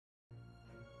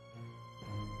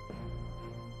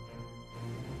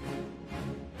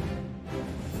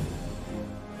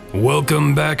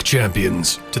Welcome back,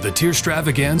 champions, to the tier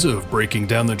extravaganza of breaking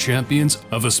down the champions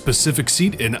of a specific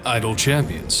seat in Idle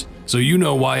Champions, so you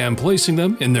know why I'm placing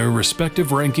them in their respective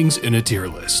rankings in a tier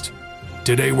list.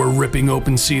 Today we're ripping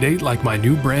open Seat 8 like my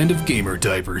new brand of gamer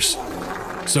diapers.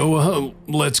 So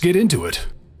let's get into it.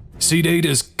 Seat 8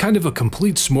 is kind of a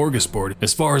complete smorgasbord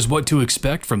as far as what to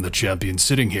expect from the champions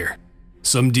sitting here.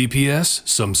 Some DPS,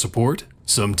 some support,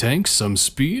 some tanks, some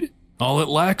speed. All it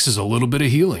lacks is a little bit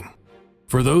of healing.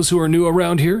 For those who are new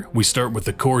around here, we start with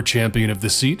the core champion of the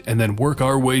seat and then work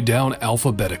our way down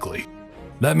alphabetically.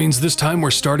 That means this time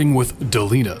we're starting with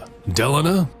Delina.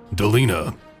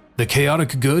 Delina, the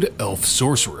chaotic good elf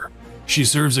sorcerer. She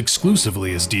serves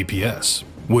exclusively as DPS,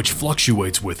 which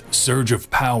fluctuates with Surge of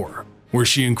Power, where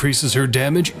she increases her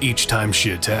damage each time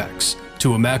she attacks,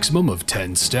 to a maximum of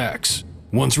 10 stacks.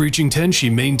 Once reaching 10, she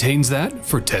maintains that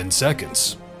for 10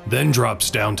 seconds. Then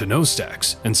drops down to no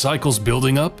stacks and cycles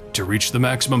building up to reach the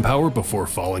maximum power before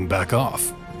falling back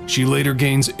off. She later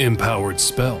gains Empowered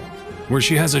Spell, where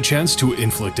she has a chance to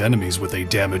inflict enemies with a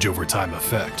damage over time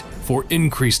effect for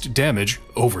increased damage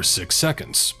over 6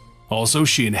 seconds. Also,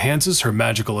 she enhances her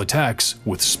magical attacks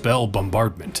with Spell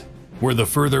Bombardment, where the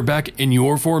further back in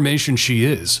your formation she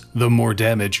is, the more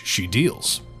damage she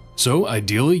deals. So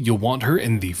ideally, you'll want her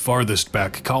in the farthest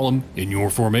back column in your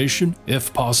formation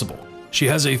if possible. She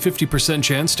has a 50%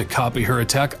 chance to copy her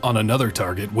attack on another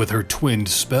target with her twinned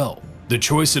spell. The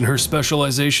choice in her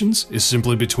specializations is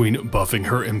simply between buffing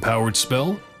her Empowered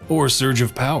Spell or Surge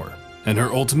of Power, and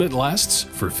her ultimate lasts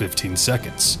for 15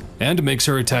 seconds, and makes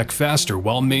her attack faster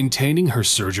while maintaining her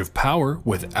Surge of Power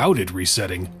without it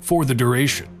resetting for the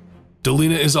duration.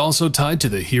 Delina is also tied to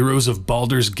the Heroes of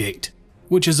Baldur's Gate,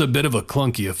 which is a bit of a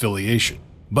clunky affiliation,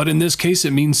 but in this case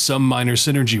it means some minor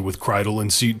synergy with Crydle in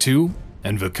Seat 2,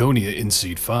 and Vlahnya in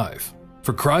Seat 5.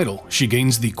 For Crydle, she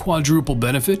gains the quadruple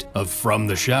benefit of From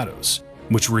the Shadows,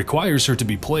 which requires her to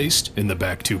be placed in the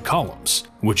back 2 columns,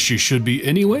 which she should be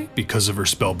anyway because of her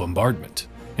spell bombardment.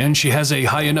 And she has a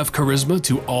high enough charisma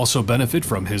to also benefit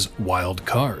from his wild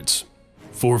cards.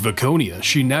 For Vlahnya,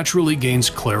 she naturally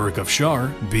gains Cleric of Shar,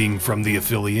 being from the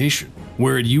affiliation,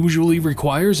 where it usually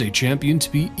requires a champion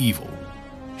to be evil.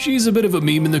 She's a bit of a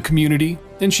meme in the community,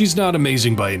 and she's not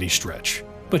amazing by any stretch,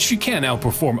 but she can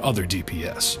outperform other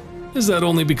DPS. Is that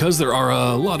only because there are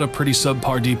a lot of pretty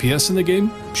subpar DPS in the game?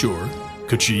 Sure.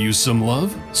 Could she use some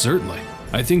love? Certainly.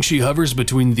 I think she hovers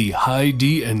between the high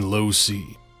D and low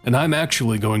C, and I'm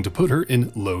actually going to put her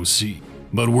in low C.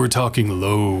 But we're talking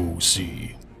low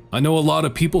C. I know a lot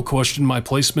of people question my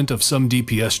placement of some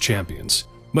DPS champions,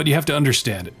 but you have to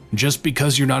understand it. Just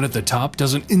because you're not at the top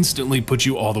doesn't instantly put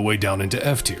you all the way down into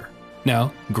F tier.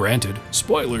 Now, granted,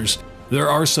 spoilers, there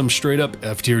are some straight up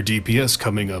F tier DPS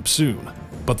coming up soon,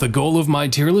 but the goal of my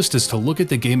tier list is to look at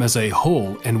the game as a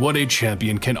whole and what a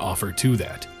champion can offer to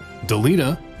that.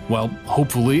 Delina, while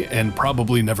hopefully and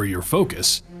probably never your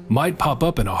focus, might pop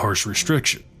up in a harsh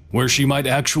restriction, where she might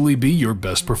actually be your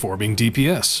best performing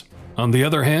DPS. On the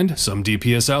other hand, some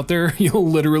DPS out there, you'll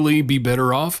literally be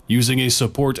better off using a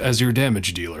support as your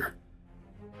damage dealer.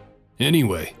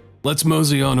 Anyway, let's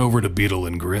mosey on over to Beadle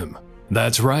and Grimm.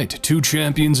 That's right, 2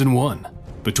 champions in 1.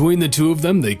 Between the 2 of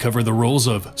them, they cover the roles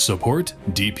of support,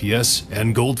 DPS,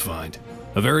 and gold find.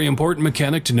 A very important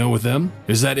mechanic to know with them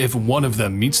is that if one of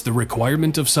them meets the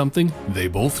requirement of something, they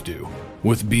both do.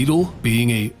 With Beadle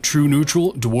being a true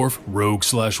neutral dwarf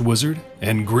rogue/wizard,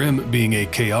 and Grimm being a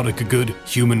chaotic good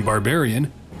human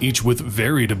barbarian, each with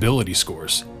varied ability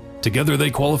scores. Together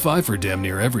they qualify for damn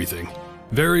near everything.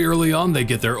 Very early on they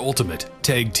get their ultimate,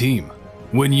 Tag Team.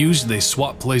 When used, they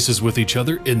swap places with each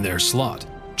other in their slot,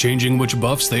 changing which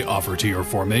buffs they offer to your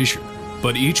formation,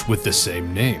 but each with the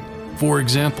same name. For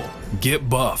example, Get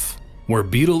Buff, where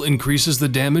Beadle increases the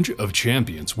damage of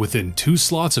champions within 2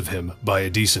 slots of him by a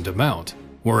decent amount,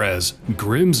 whereas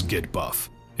Grimm's Get Buff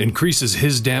increases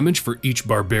his damage for each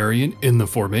barbarian in the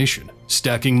formation,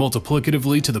 stacking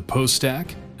multiplicatively to the post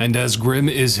stack, and as Grimm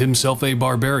is himself a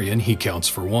barbarian, he counts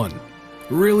for 1.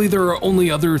 Really, there are only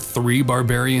other 3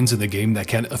 barbarians in the game that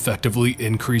can effectively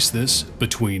increase this,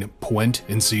 between Pwent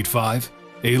in Seat 5,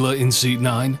 Ayla in Seat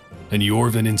 9, and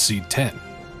Yorvin in Seat 10.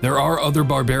 There are other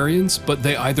barbarians, but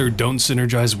they either don't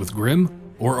synergize with Grimm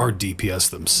or are DPS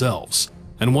themselves,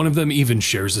 and one of them even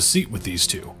shares a seat with these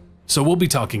 2. So we'll be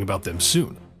talking about them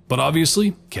soon, but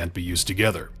obviously can't be used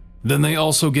together. Then they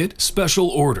also get Special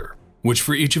Order, which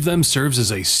for each of them serves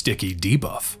as a sticky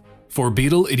debuff. For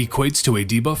Beadle, it equates to a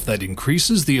debuff that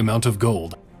increases the amount of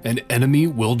gold an enemy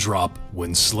will drop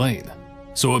when slain,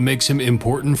 so it makes him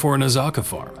important for an Azaka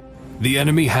farm. The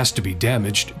enemy has to be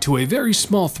damaged to a very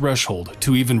small threshold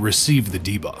to even receive the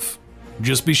debuff.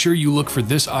 Just be sure you look for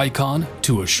this icon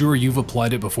to assure you've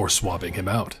applied it before swapping him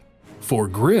out. For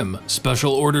Grimm,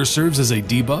 Special Order serves as a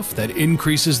debuff that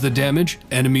increases the damage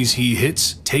enemies he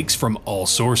hits takes from all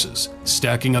sources,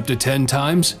 stacking up to 10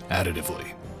 times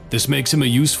additively. This makes him a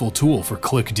useful tool for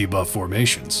click debuff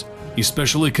formations,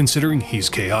 especially considering he's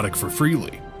chaotic for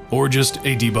freely, or just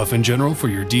a debuff in general for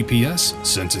your DPS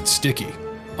since it's sticky.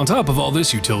 On top of all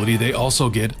this utility, they also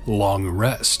get Long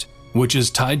Rest, which is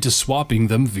tied to swapping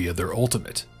them via their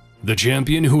ultimate. The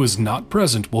champion who is not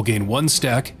present will gain 1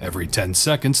 stack every 10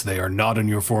 seconds they are not in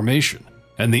your formation,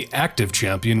 and the active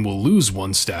champion will lose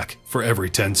 1 stack for every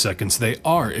 10 seconds they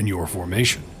are in your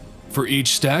formation. For each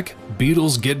stack,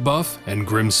 Beadle's Get buff and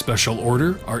Grimm's Special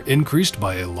Order are increased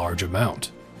by a large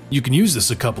amount. You can use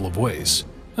this a couple of ways.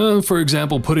 For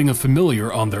example, putting a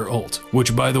familiar on their ult,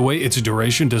 which by the way, its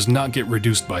duration does not get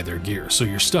reduced by their gear, so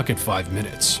you're stuck at 5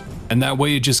 minutes. And that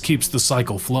way it just keeps the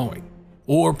cycle flowing.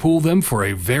 Or pull them for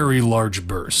a very large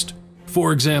burst.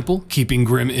 For example, keeping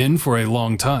Grimm in for a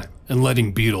long time and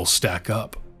letting Beadle stack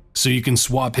up, so you can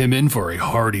swap him in for a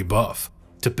hardy buff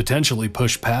to potentially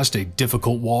push past a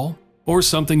difficult wall or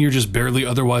something you're just barely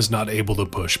otherwise not able to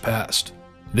push past.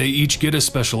 They each get a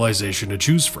specialization to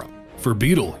choose from. For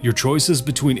Beadle, your choice is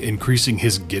between increasing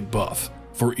his Get buff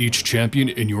for each champion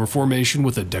in your formation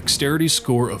with a dexterity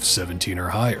score of 17 or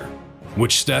higher,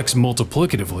 which stacks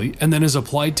multiplicatively and then is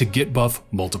applied to Get buff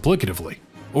multiplicatively,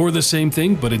 or the same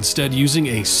thing but instead using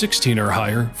a 16 or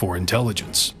higher for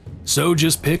intelligence. So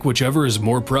just pick whichever is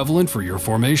more prevalent for your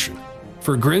formation.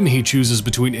 For Grimm, he chooses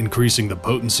between increasing the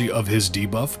potency of his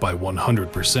debuff by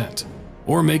 100%,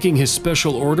 or making his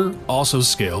Special Order also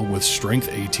scale with Strength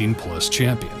 18 plus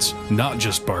champions, not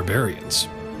just barbarians.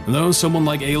 Though someone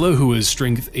like Ayla who is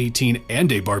Strength 18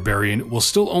 and a barbarian will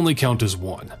still only count as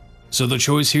 1. So the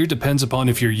choice here depends upon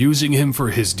if you're using him for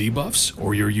his debuffs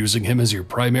or you're using him as your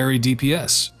primary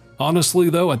DPS. Honestly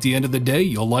though, at the end of the day,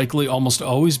 you'll likely almost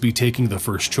always be taking the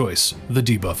first choice, the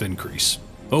debuff increase.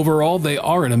 Overall, they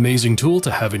are an amazing tool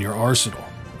to have in your arsenal.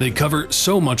 They cover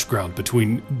so much ground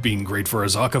between being great for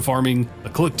Azaka farming, a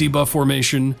click debuff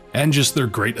formation, and just their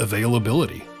great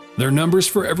availability. Their numbers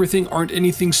for everything aren't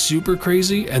anything super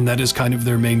crazy, and that is kind of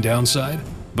their main downside,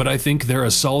 but I think they're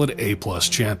a solid A+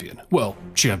 champion. Well,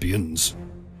 champions.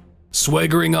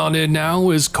 Swaggering on in now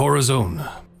is Corazón,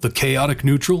 the chaotic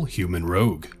neutral human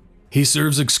rogue. He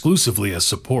serves exclusively as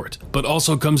support, but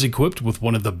also comes equipped with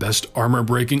one of the best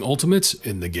armor-breaking ultimates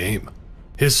in the game.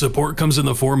 His support comes in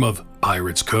the form of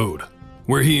Pirate's Code,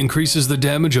 where he increases the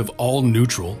damage of all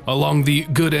neutral along the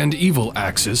good and evil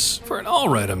axis for an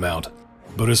alright amount,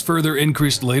 but is further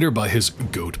increased later by his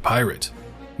Goat Pirate,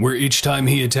 where each time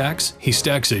he attacks, he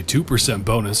stacks a 2%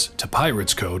 bonus to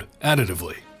Pirate's Code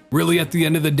additively. Really, at the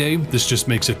end of the day, this just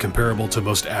makes it comparable to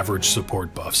most average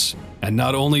support buffs. And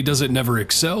not only does it never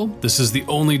excel, this is the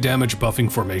only damage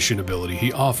buffing formation ability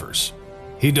he offers.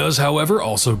 He does, however,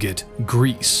 also get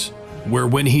Grease, where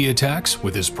when he attacks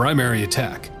with his primary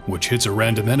attack, which hits a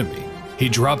random enemy, he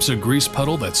drops a grease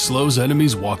puddle that slows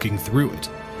enemies walking through it.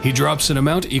 He drops an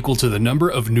amount equal to the number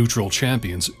of neutral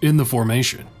champions in the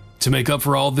formation. To make up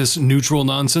for all this neutral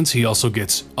nonsense, he also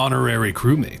gets Honorary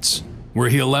Crewmates, where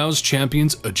he allows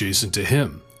champions adjacent to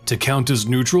him to count as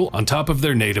neutral on top of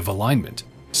their native alignment,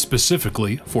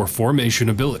 specifically for formation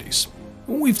abilities.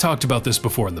 We've talked about this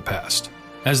before in the past,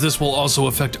 as this will also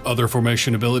affect other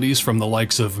formation abilities from the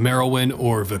likes of Merylwyn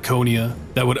or Viconia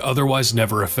that would otherwise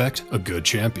never affect a good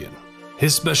champion.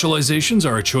 His specializations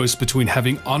are a choice between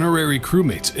having Honorary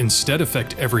Crewmates instead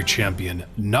affect every champion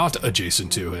not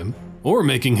adjacent to him, or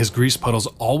making his grease puddles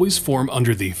always form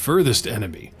under the furthest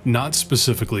enemy, not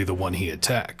specifically the one he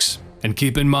attacks. And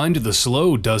keep in mind the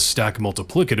slow does stack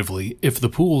multiplicatively if the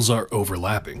pools are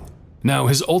overlapping. Now,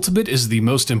 his ultimate is the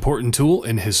most important tool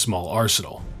in his small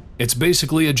arsenal. It's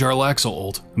basically a Jarlaxle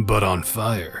ult, but on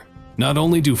fire. Not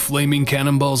only do flaming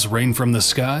cannonballs rain from the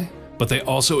sky, but they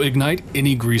also ignite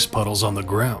any grease puddles on the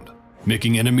ground,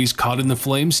 making enemies caught in the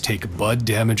flames take bud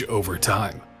damage over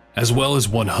time, as well as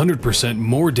 100%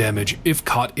 more damage if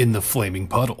caught in the flaming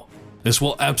puddle. This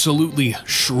will absolutely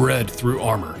shred through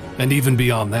armor, and even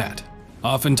beyond that.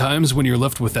 Oftentimes when you're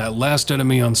left with that last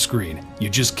enemy on screen, you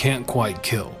just can't quite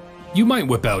kill. You might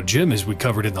whip out Jim as we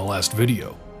covered in the last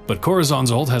video, but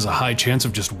Corazón's ult has a high chance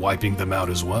of just wiping them out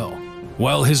as well.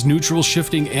 While his neutral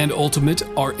shifting and ultimate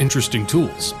are interesting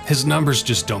tools, his numbers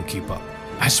just don't keep up.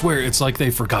 I swear it's like they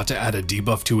forgot to add a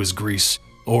debuff to his grease,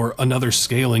 or another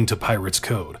scaling to Pirate's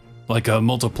Code, like a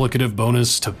multiplicative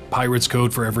bonus to Pirate's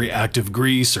Code for every active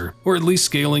grease, or at least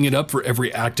scaling it up for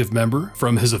every active member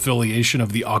from his affiliation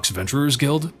of the Ox Venturers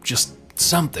Guild, just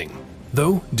something.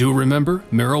 Though, do remember,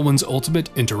 Merylwyn's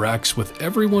ultimate interacts with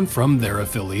everyone from their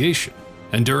affiliation,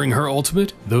 and during her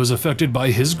ultimate, those affected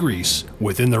by his grease,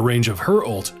 within the range of her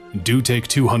ult, do take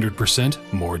 200%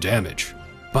 more damage.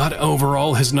 But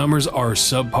overall, his numbers are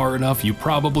subpar enough you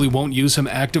probably won't use him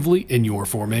actively in your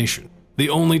formation. The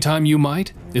only time you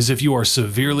might is if you are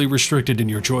severely restricted in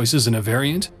your choices in a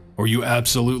variant, or you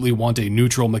absolutely want a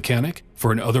neutral mechanic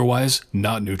for an otherwise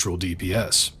not neutral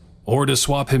DPS, or to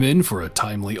swap him in for a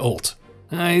timely ult.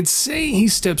 I'd say he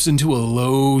steps into a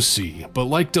low C, but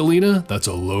like Delina, that's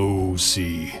a low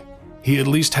C. He at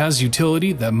least has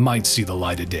utility that might see the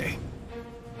light of day.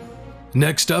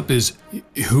 Next up is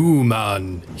Hew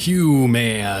Maan.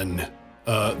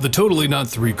 The totally not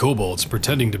 3 kobolds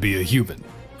pretending to be a human.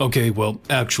 Okay, well,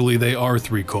 actually they are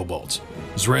 3 kobolds.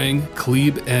 Zrang,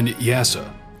 Klebe, and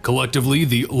Yasa. Collectively,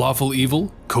 the lawful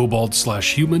evil,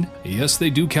 kobold/human, yes they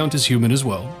do count as human as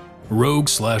well,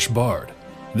 rogue/bard.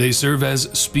 They serve as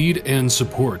speed and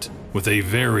support, with a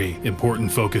very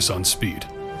important focus on speed.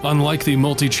 Unlike the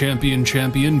multi-champion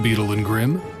Beadle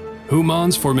Grimm, Hew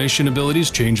Maan's formation abilities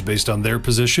change based on their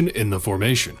position in the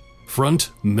formation, front,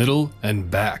 middle, and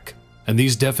back, and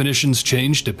these definitions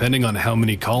change depending on how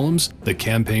many columns the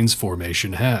campaign's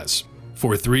formation has.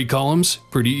 For 3 columns,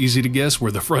 pretty easy to guess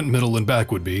where the front, middle, and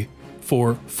back would be.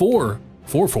 For 4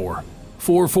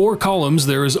 columns,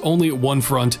 there is only 1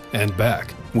 front and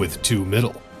back, with 2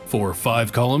 middle. For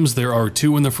 5 columns, there are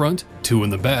 2 in the front, 2 in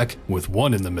the back, with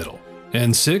 1 in the middle.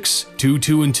 And 6, 2,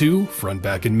 2, and 2, front,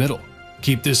 back, and middle.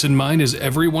 Keep this in mind as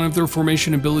every one of their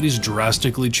formation abilities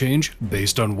drastically change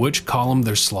based on which column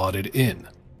they're slotted in.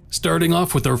 Starting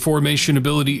off with our formation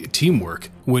ability Teamwork,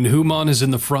 when Hew Maan is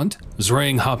in the front,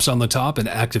 Zrang hops on the top and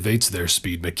activates their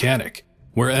speed mechanic,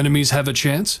 where enemies have a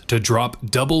chance to drop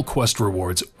double quest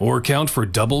rewards or count for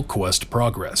double quest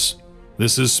progress.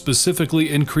 This is specifically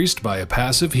increased by a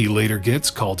passive he later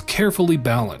gets called Carefully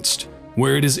Balanced,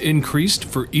 where it is increased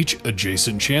for each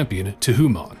adjacent champion to Hew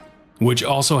Maan, which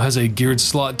also has a geared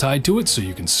slot tied to it so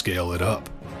you can scale it up.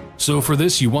 So for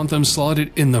this, you want them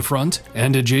slotted in the front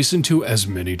and adjacent to as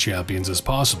many champions as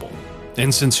possible.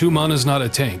 And since Hew Maan is not a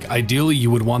tank, ideally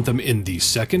you would want them in the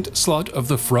second slot of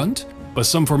the front, but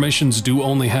some formations do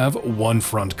only have 1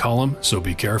 front column, so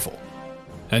be careful.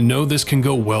 And know this can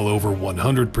go well over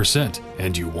 100%,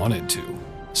 and you want it to,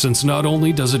 since not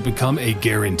only does it become a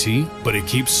guarantee, but it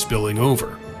keeps spilling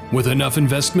over. With enough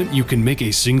investment, you can make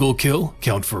a single kill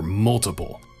count for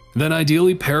multiple. Then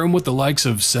ideally pair him with the likes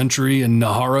of Sentry and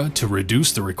Nahara to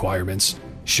reduce the requirements,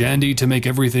 Shandy to make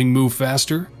everything move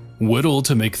faster, Whittle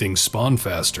to make things spawn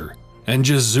faster, and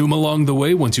just zoom along the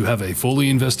way once you have a fully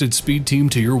invested speed team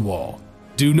to your wall.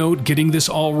 Do note, getting this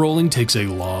all rolling takes a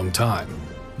long time.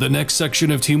 The next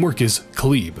section of teamwork is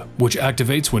Klebe, which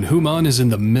activates when Hew Maan is in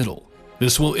the middle.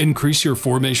 This will increase your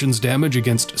formation's damage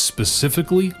against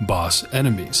specifically boss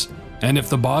enemies, and if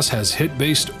the boss has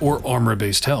hit-based or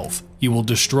armor-based health, you will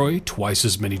destroy twice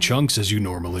as many chunks as you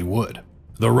normally would.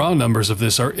 The raw numbers of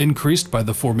this are increased by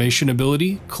the formation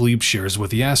ability Klebe shares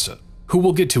with Yasa, who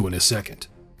we'll get to in a second,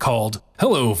 called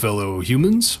Hello Fellow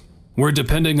Humans, where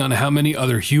depending on how many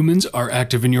other humans are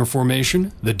active in your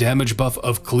formation, the damage buff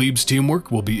of Klebe's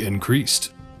teamwork will be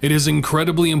increased. It is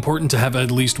incredibly important to have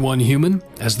at least 1 human,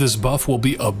 as this buff will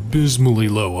be abysmally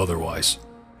low otherwise.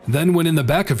 Then when in the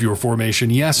back of your formation,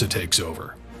 Yasa takes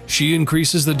over. She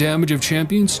increases the damage of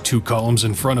champions 2 columns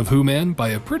in front of Hew Maan by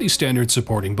a pretty standard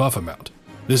supporting buff amount.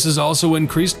 This is also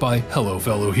increased by Hello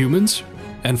Fellow Humans,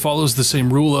 and follows the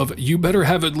same rule of you better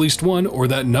have at least 1 or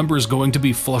that number is going to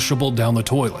be flushable down the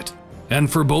toilet. And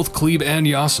for both Klebe and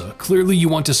Yasa, clearly you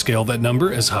want to scale that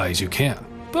number as high as you can.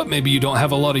 But maybe you don't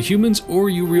have a lot of humans, or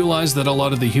you realize that a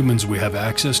lot of the humans we have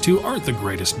access to aren't the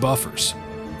greatest buffers.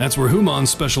 That's where Hew Maan's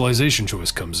specialization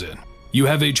choice comes in. You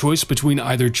have a choice between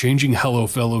either changing Hello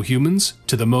Fellow Humans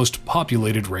to the most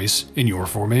populated race in your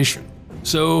formation.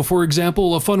 So, for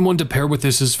example, a fun one to pair with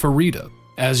this is Farida,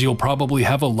 as you'll probably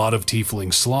have a lot of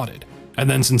tieflings slotted. And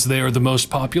then since they are the most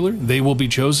popular, they will be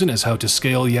chosen as how to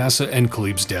scale Yasa and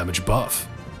Klebe's damage buff.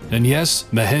 And yes,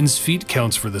 Mahen's feat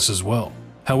counts for this as well.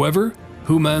 However,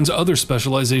 Hew Maan's other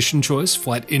specialization choice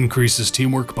flat increases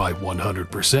teamwork by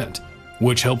 100%,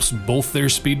 which helps both their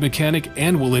speed mechanic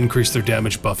and will increase their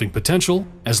damage buffing potential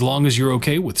as long as you're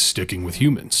okay with sticking with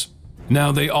humans.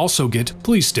 Now they also get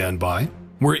Please Stand By,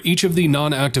 where each of the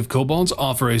non-active kobolds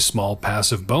offer a small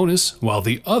passive bonus while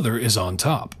the other is on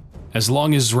top. As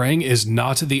long as Zrang is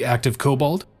not the active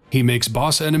kobold, he makes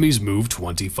boss enemies move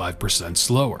 25%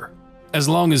 slower. As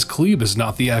long as Klebe is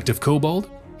not the active kobold,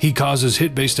 he causes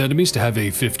hit-based enemies to have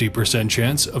a 50%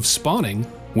 chance of spawning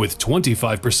with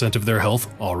 25% of their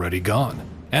health already gone.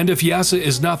 And if Yasa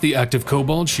is not the active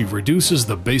kobold, she reduces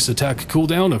the base attack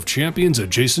cooldown of champions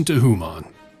adjacent to Hew Maan.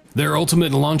 Their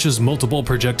ultimate launches multiple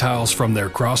projectiles from their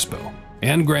crossbow,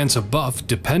 and grants a buff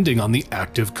depending on the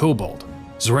active kobold.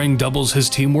 Zrang doubles his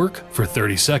teamwork for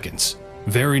 30 seconds.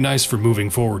 Very nice for moving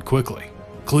forward quickly.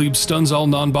 Cleave stuns all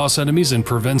non-boss enemies and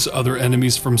prevents other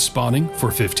enemies from spawning for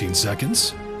 15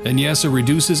 seconds. And Yasa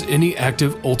reduces any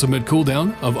active ultimate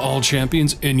cooldown of all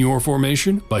champions in your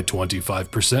formation by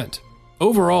 25%.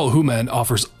 Overall, Hew Maan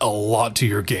offers a lot to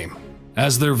your game.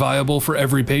 As they're viable for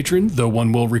every patron, though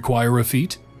one will require a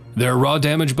feat, their raw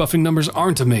damage buffing numbers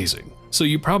aren't amazing, so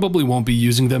you probably won't be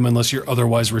using them unless you're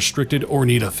otherwise restricted or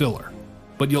need a filler.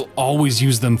 But you'll always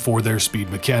use them for their speed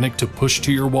mechanic to push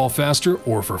to your wall faster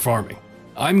or for farming.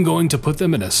 I'm going to put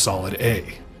them in a solid A.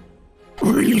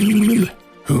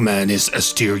 Hew Maan is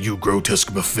S tier, you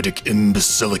grotesque, mephitic,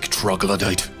 imbecilic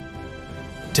troglodyte.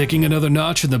 Taking another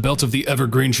notch in the belt of the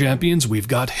evergreen champions, we've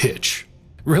got Hitch.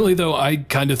 Really though, I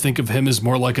kind of think of him as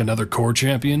more like another core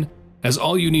champion, as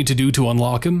all you need to do to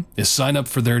unlock him is sign up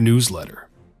for their newsletter.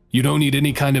 You don't need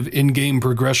any kind of in-game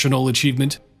progressional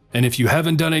achievement, and if you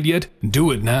haven't done it yet,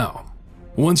 do it now.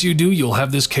 Once you do, you'll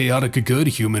have this chaotic good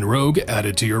human rogue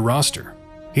added to your roster.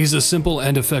 He's a simple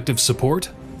and effective support,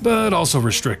 but also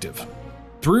restrictive.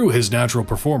 Through his natural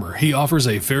performer, he offers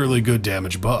a fairly good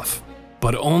damage buff,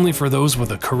 but only for those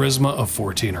with a charisma of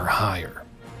 14 or higher.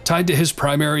 Tied to his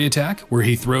primary attack, where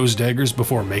he throws daggers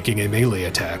before making a melee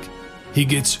attack, he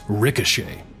gets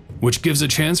Ricochet, which gives a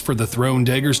chance for the thrown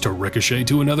daggers to ricochet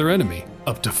to another enemy,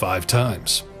 up to 5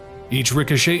 times. Each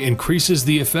ricochet increases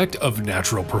the effect of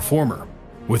Natural Performer.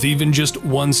 With even just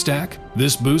 1 stack,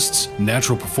 this boosts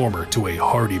Natural Performer to a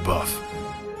hardy buff.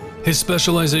 His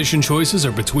specialization choices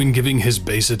are between giving his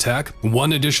base attack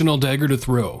 1 additional dagger to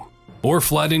throw, or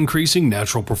flat increasing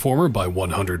Natural Performer by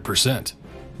 100%.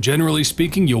 Generally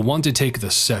speaking, you'll want to take the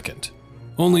second.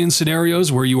 Only in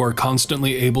scenarios where you are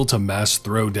constantly able to mass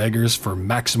throw daggers for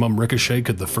maximum ricochet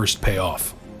could the first pay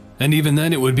off. And even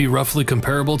then, it would be roughly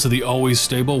comparable to the always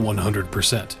stable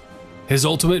 100%. His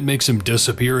ultimate makes him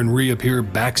disappear and reappear,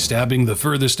 backstabbing the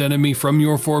furthest enemy from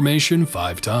your formation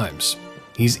 5 times.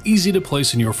 He's easy to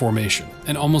place in your formation,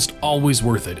 and almost always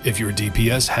worth it if your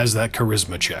DPS has that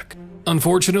charisma check.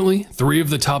 Unfortunately, 3 of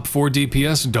the top 4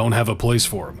 DPS don't have a place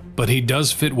for him, but he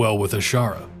does fit well with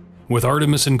Ashara. With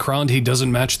Artemis and Krond, he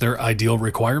doesn't match their ideal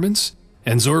requirements,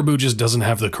 and Zorbu just doesn't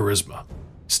have the charisma.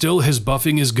 Still, his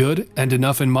buffing is good, and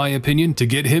enough in my opinion to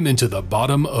get him into the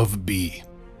bottom of B.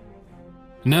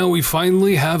 Now we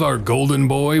finally have our golden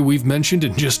boy we've mentioned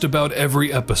in just about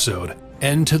every episode,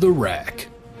 N to the Nrakk.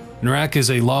 Nrakk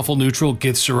is a lawful neutral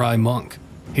Githzerai monk.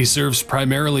 He serves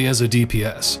primarily as a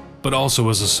DPS, but also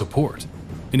as a support.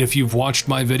 And if you've watched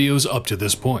my videos up to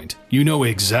this point, you know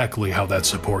exactly how that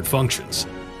support functions.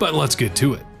 But let's get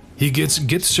to it. He gets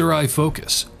Githzerai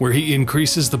Focus, where he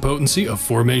increases the potency of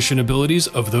formation abilities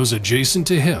of those adjacent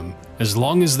to him as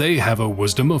long as they have a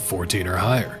wisdom of 14 or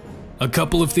higher. A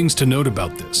couple of things to note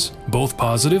about this, both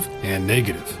positive and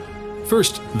negative.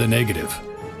 First, the negative.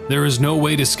 There is no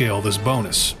way to scale this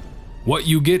bonus. What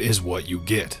you get is what you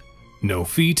get. No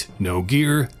feat, no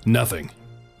gear, nothing.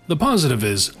 The positive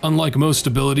is, unlike most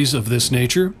abilities of this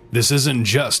nature, this isn't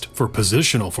just for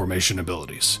positional formation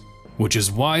abilities, which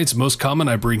is why it's most common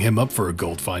I bring him up for a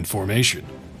gold find formation.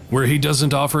 Where he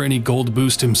doesn't offer any gold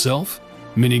boost himself,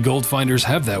 many gold finders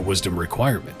have that wisdom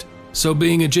requirement. So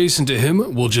being adjacent to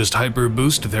him will just hyper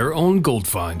boost their own gold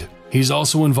find. He's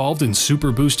also involved in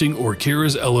super boosting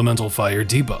Orkira's elemental fire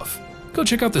debuff. Go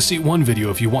check out the Seat 1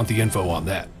 video if you want the info on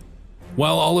that.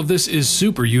 While all of this is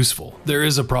super useful, there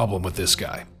is a problem with this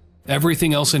guy.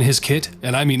 Everything else in his kit,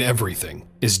 and I mean everything,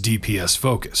 is DPS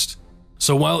focused.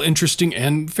 So while interesting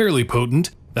and fairly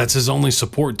potent, that's his only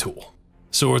support tool.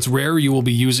 So it's rare you will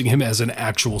be using him as an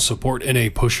actual support in a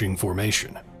pushing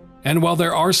formation. And while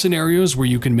there are scenarios where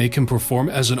you can make him perform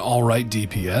as an alright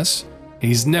DPS,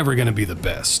 he's never going to be the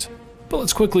best. But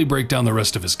let's quickly break down the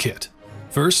rest of his kit.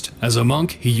 First, as a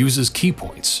monk, he uses key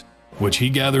points, which he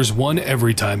gathers 1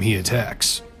 every time he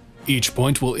attacks. Each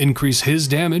point will increase his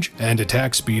damage and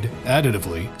attack speed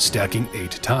additively, stacking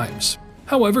 8 times.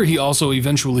 However, he also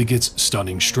eventually gets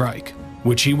Stunning Strike,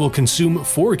 which he will consume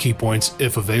 4 key points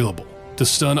if available, to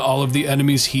stun all of the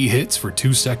enemies he hits for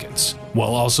 2 seconds,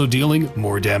 while also dealing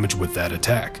more damage with that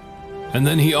attack. And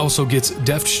then he also gets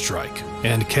Deft Strike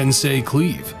and Kensei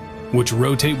Cleave, which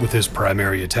rotate with his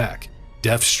primary attack.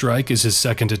 Deft Strike is his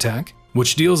second attack,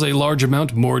 which deals a large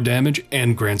amount more damage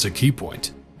and grants a key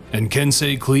point. And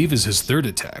Kensei Cleave is his third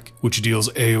attack, which deals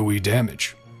AoE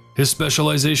damage. His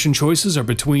specialization choices are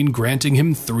between granting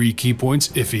him 3 key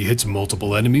points if he hits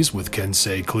multiple enemies with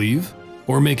Kensei Cleave,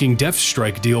 or making Deft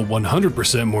Strike deal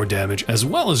 100% more damage as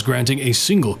well as granting a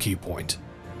single key point.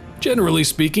 Generally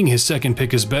speaking, his second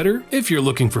pick is better if you're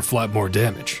looking for flat more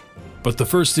damage, but the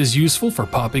first is useful for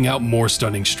popping out more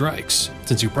stunning strikes,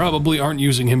 since you probably aren't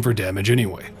using him for damage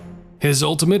anyway. His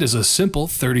ultimate is a simple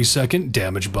 30-second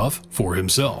damage buff for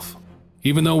himself.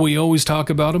 Even though we always talk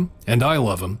about him, and I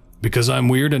love him, because I'm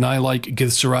weird and I like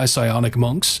Githzerai Psionic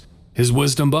Monks, his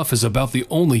wisdom buff is about the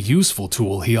only useful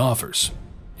tool he offers.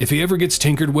 If he ever gets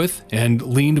tinkered with and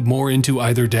leaned more into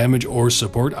either damage or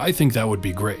support, I think that would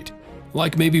be great.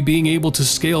 Like maybe being able to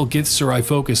scale Githzerai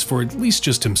Focus for at least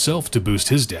just himself to boost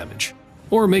his damage.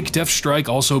 Or make Deft Strike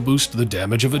also boost the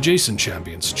damage of adjacent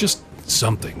champions, just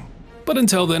something. But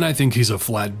until then, I think he's a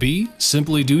flat B,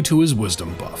 simply due to his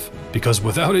wisdom buff, because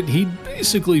without it, he'd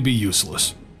basically be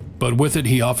useless. But with it,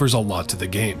 he offers a lot to the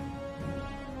game.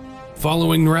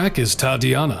 Following Nrakk is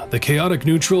Tatyana, the chaotic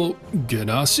neutral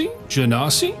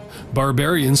Genasi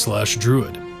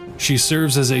barbarian/druid. She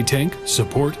serves as a tank,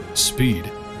 support,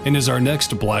 speed, and is our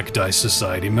next Black Dice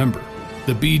Society member.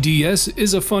 The BDS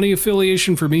is a funny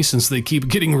affiliation for me since they keep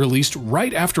getting released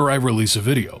right after I release a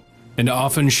video, and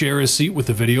often share a seat with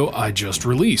the video I just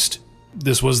released.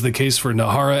 This was the case for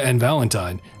Nahara and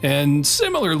Valentine, and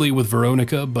similarly with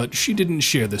Veronica, but she didn't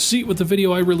share the seat with the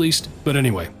video I released. But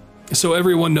anyway, so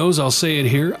everyone knows, I'll say it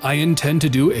here, I intend to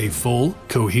do a full,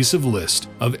 cohesive list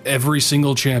of every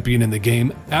single champion in the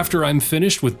game after I'm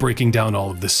finished with breaking down all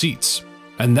of the seats.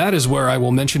 And that is where I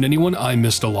will mention anyone I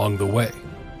missed along the way.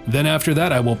 Then after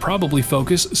that, I will probably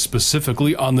focus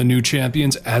specifically on the new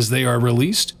champions as they are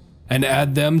released, and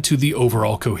add them to the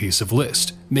overall cohesive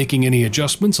list, making any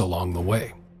adjustments along the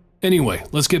way. Anyway,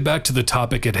 let's get back to the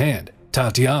topic at hand,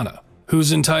 Tatyana,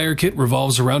 whose entire kit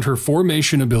revolves around her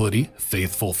formation ability,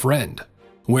 Faithful Friend,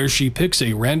 where she picks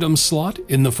a random slot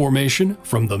in the formation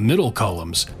from the middle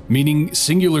columns, meaning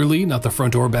singularly, not the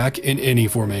front or back in any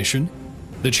formation.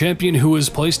 The champion who is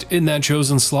placed in that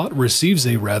chosen slot receives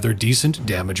a rather decent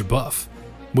damage buff,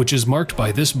 which is marked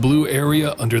by this blue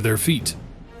area under their feet.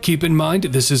 Keep in mind,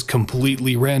 this is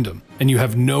completely random, and you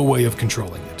have no way of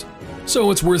controlling it.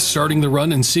 So it's worth starting the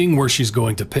run and seeing where she's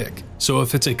going to pick. So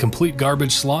if it's a complete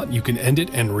garbage slot, you can end it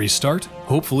and restart,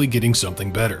 hopefully getting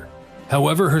something better.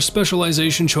 However, her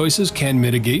specialization choices can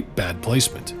mitigate bad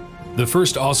placement. The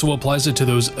first also applies it to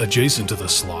those adjacent to the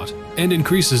slot, and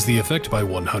increases the effect by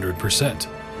 100%.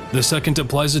 The second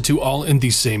applies it to all in the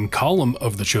same column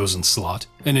of the chosen slot,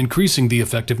 and increasing the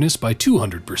effectiveness by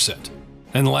 200%.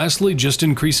 And lastly, just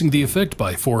increasing the effect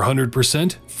by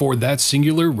 400% for that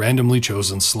singular randomly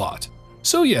chosen slot.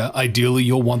 So yeah, ideally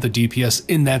you'll want the DPS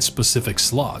in that specific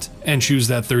slot, and choose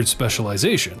that third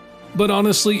specialization. But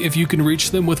honestly, if you can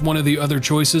reach them with one of the other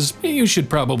choices, you should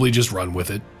probably just run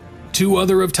with it. Two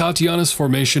other of Tatyana's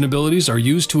formation abilities are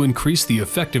used to increase the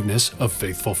effectiveness of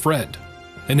Faithful Friend.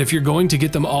 And if you're going to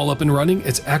get them all up and running,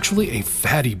 it's actually a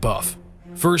fatty buff.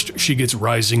 First, she gets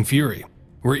Rising Fury,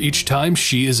 where each time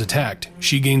she is attacked,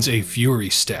 she gains a Fury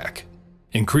stack,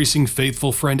 increasing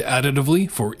Faithful Friend additively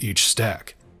for each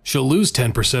stack. She'll lose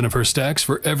 10% of her stacks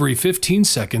for every 15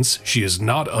 seconds she is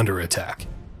not under attack,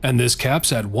 and this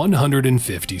caps at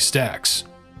 150 stacks.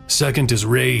 Second is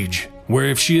Rage, where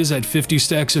if she is at 50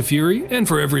 stacks of Fury, and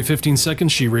for every 15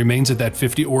 seconds she remains at that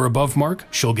 50 or above mark,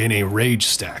 she'll gain a Rage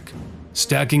stack,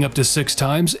 stacking up to 6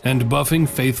 times and buffing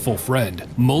Faithful Friend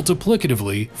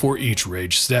multiplicatively for each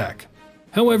Rage stack.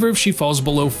 However, if she falls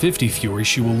below 50 Fury,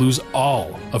 she will lose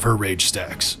all of her Rage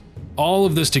stacks. All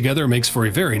of this together makes for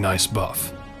a very nice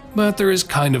buff. But there is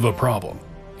kind of a problem.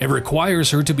 It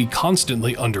requires her to be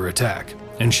constantly under attack,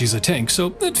 and she's a tank,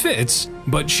 so it fits,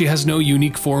 but she has no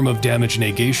unique form of damage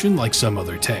negation like some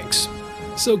other tanks.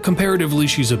 So comparatively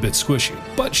she's a bit squishy,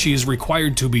 but she is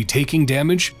required to be taking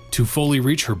damage to fully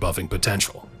reach her buffing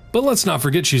potential. But let's not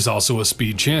forget she's also a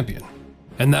speed champion,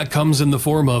 and that comes in the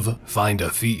form of Find a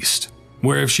Feast,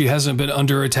 where if she hasn't been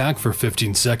under attack for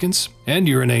 15 seconds, and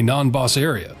you're in a non-boss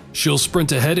area, she'll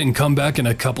sprint ahead and come back in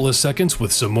a couple of seconds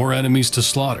with some more enemies to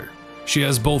slaughter. She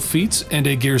has both feats and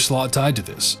a gear slot tied to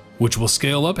this, which will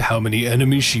scale up how many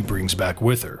enemies she brings back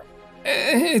with her.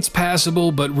 It's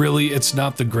passable, but really it's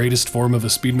not the greatest form of a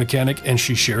speed mechanic, and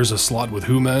she shares a slot with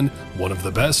Hew Maan, one of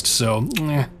the best, so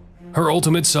Her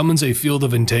ultimate summons a field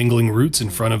of entangling roots in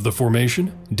front of the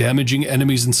formation, damaging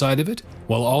enemies inside of it,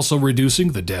 while also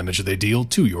reducing the damage they deal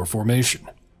to your formation.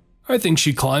 I think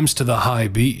she climbs to the high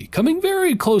B, coming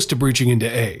very close to breaching into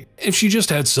A. If she just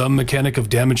had some mechanic of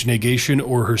damage negation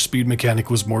or her speed mechanic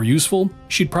was more useful,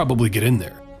 she'd probably get in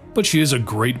there. But she is a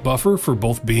great buffer for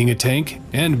both being a tank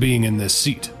and being in this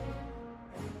seat.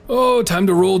 Oh, time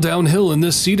to roll downhill in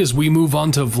this seat as we move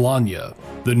on to Vlahnya,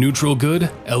 the neutral good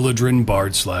Eladrin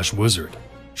bard/wizard.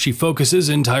 She focuses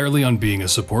entirely on being a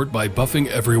support by buffing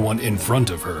everyone in front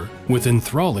of her with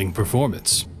enthralling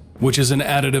performance, which is an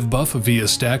additive buff via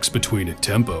stacks between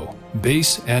tempo,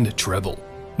 bass, and treble,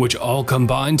 which all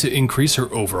combine to increase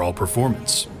her overall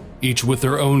performance, each with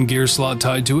their own gear slot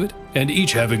tied to it, and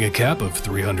each having a cap of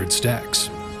 300 stacks.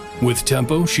 With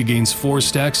tempo, she gains 4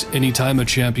 stacks anytime a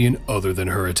champion other than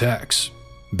her attacks.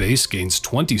 Base gains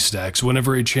 20 stacks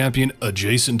whenever a champion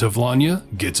adjacent to Vlahnya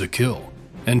gets a kill,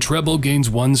 and treble gains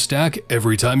 1 stack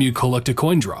every time you collect a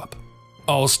coin drop.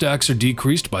 All stacks are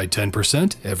decreased by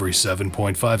 10% every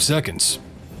 7.5 seconds.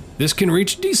 This can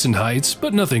reach decent heights,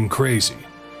 but nothing crazy,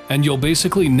 and you'll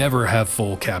basically never have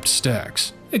full capped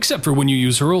stacks, except for when you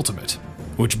use her ultimate,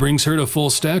 which brings her to full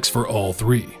stacks for all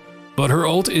 3. But her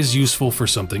ult is useful for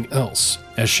something else,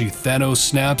 as she Thanos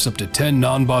snaps up to 10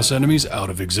 non-boss enemies out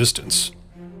of existence.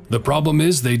 The problem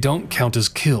is they don't count as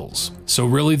kills, so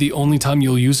really the only time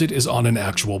you'll use it is on an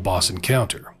actual boss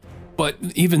encounter. But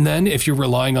even then, if you're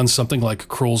relying on something like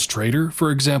Kroll's Trader,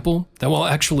 for example, that will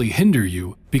actually hinder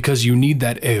you because you need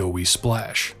that AoE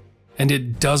splash. And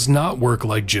it does not work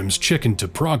like Jim's Chicken to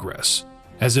progress,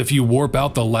 as if you warp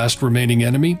out the last remaining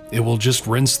enemy, it will just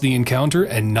rinse the encounter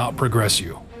and not progress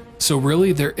you. So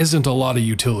really, there isn't a lot of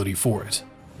utility for it.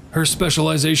 Her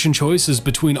specialization choice is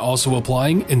between also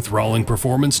applying enthralling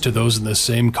performance to those in the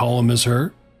same column as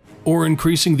her, or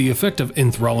increasing the effect of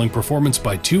enthralling performance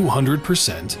by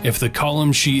 200% if the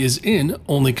column she is in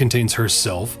only contains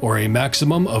herself or a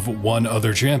maximum of 1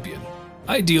 other champion.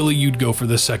 Ideally, you'd go for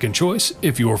the second choice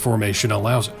if your formation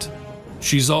allows it.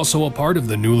 She's also a part of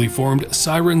the newly formed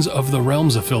Sirens of the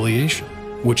Realms affiliation,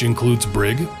 which includes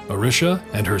Brig, Arisha,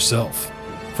 and herself.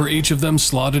 For each of them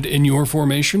slotted in your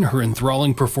formation, her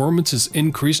enthralling performance is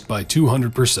increased by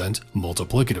 200%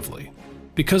 multiplicatively.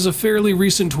 Because of fairly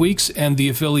recent tweaks and the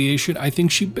affiliation, I think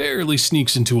she barely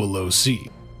sneaks into a low C,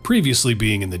 previously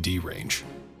being in the D range.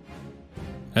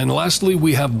 And lastly,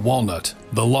 we have Walnut,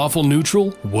 the lawful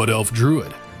neutral Wood Elf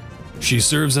Druid. She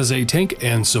serves as a tank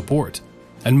and support,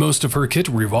 and most of her kit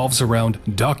revolves around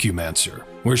Documancer,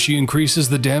 where she increases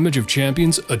the damage of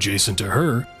champions adjacent to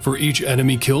her for each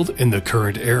enemy killed in the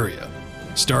current area,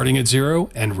 starting at 0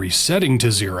 and resetting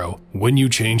to 0 when you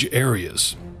change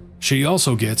areas. She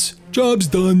also gets Job's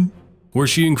Done, where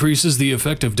she increases the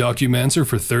effect of Documancer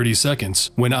for 30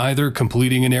 seconds when either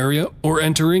completing an area or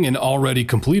entering an already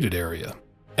completed area,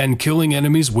 and killing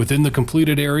enemies within the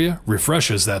completed area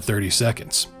refreshes that 30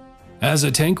 seconds. As a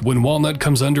tank, when Walnut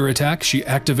comes under attack, she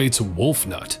activates Wolf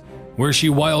Nut, where she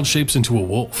wild shapes into a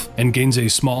wolf and gains a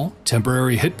small,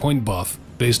 temporary hit point buff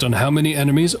based on how many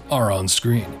enemies are on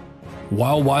screen.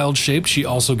 While wild shaped, she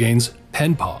also gains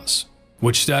Pen Paws,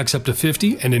 which stacks up to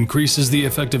 50 and increases the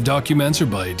effect of Documancer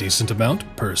by a decent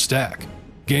amount per stack.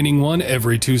 Gaining 1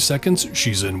 every 2 seconds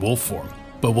she's in wolf form,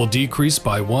 but will decrease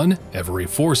by 1 every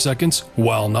 4 seconds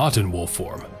while not in wolf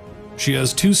form. She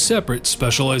has 2 separate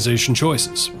specialization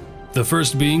choices. The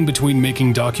first being between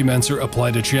making Documancer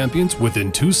apply to champions within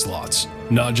 2 slots,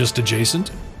 not just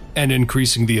adjacent, and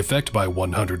increasing the effect by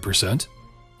 100%,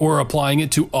 or applying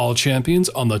it to all champions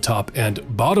on the top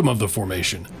and bottom of the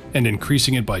formation and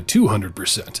increasing it by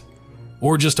 200%,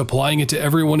 or just applying it to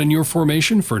everyone in your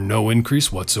formation for no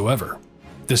increase whatsoever.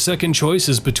 The second choice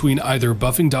is between either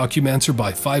buffing Documancer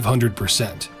by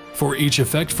 500% for each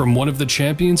effect from one of the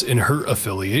champions in her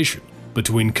affiliation,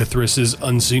 between Cathris's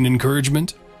Unseen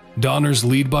Encouragement, Donner's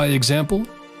Lead by Example,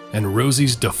 and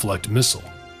Rosie's Deflect Missile,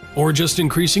 or just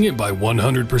increasing it by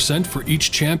 100% for each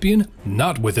champion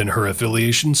not within her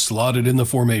affiliation slotted in the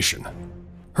formation.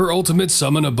 Her ultimates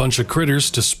summon a bunch of critters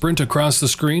to sprint across the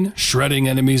screen, shredding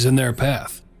enemies in their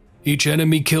path, each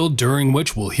enemy killed during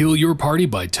which will heal your party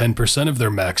by 10% of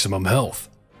their maximum health.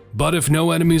 But if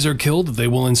no enemies are killed, they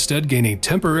will instead gain a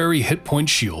temporary hit point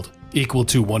shield equal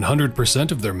to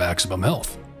 100% of their maximum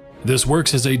health. This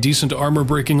works as a decent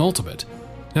armor-breaking ultimate.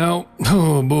 Now,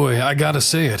 oh boy, I gotta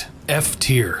say it, F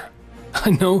tier. I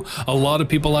know a lot of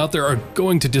people out there are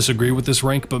going to disagree with this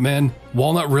rank, but man,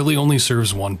 Walnut really only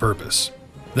serves one purpose.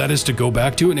 That is to go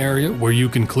back to an area where you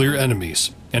can clear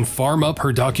enemies and farm up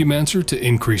her Documancer to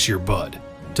increase your bud,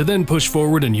 to then push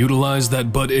forward and utilize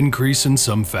that bud increase in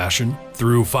some fashion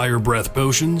through fire breath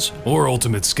potions or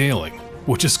ultimate scaling,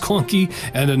 which is clunky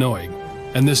and annoying.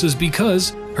 And this is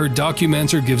because her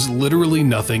Documancer gives literally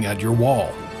nothing at your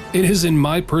wall. It is in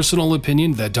my personal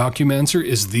opinion that Documancer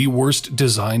is the worst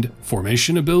designed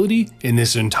formation ability in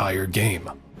this entire game.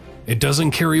 It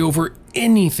doesn't carry over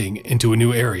anything into a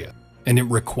new area, and it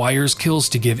requires kills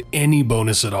to give any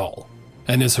bonus at all,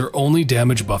 and is her only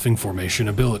damage buffing formation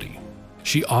ability.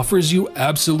 She offers you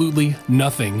absolutely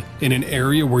nothing in an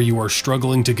area where you are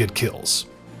struggling to get kills.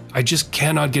 I just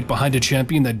cannot get behind a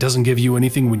champion that doesn't give you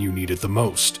anything when you need it the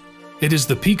most. It is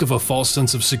the peak of a false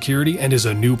sense of security and is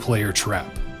a new player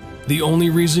trap. The only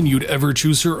reason you'd ever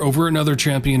choose her over another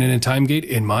champion in a time gate,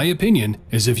 in my opinion,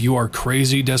 is if you are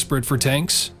crazy desperate for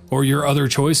tanks, or your other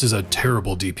choice is a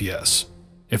terrible DPS.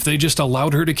 If they just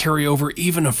allowed her to carry over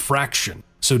even a fraction,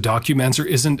 so Documancer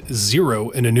isn't 0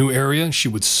 in a new area, she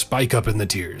would spike up in the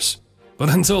tiers. But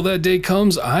until that day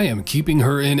comes, I am keeping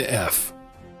her in F.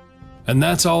 And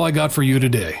that's all I got for you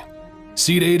today.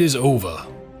 Seed 8 is over.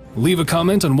 Leave a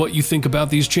comment on what you think about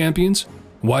these champions,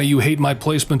 why you hate my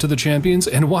placement to the champions,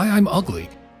 and why I'm ugly.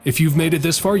 If you've made it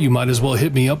this far, you might as well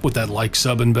hit me up with that like,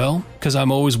 sub, and bell, because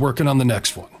I'm always working on the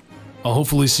next one. I'll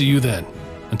hopefully see you then.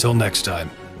 Until next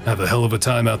time, have a hell of a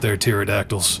time out there,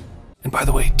 pterodactyls. And by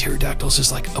the way, pterodactyls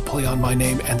is like a play on my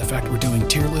name and the fact we're doing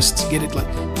tier lists. Get it? Like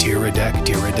Tyredack,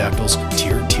 pterodactyls,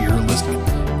 tier list.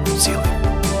 See you later.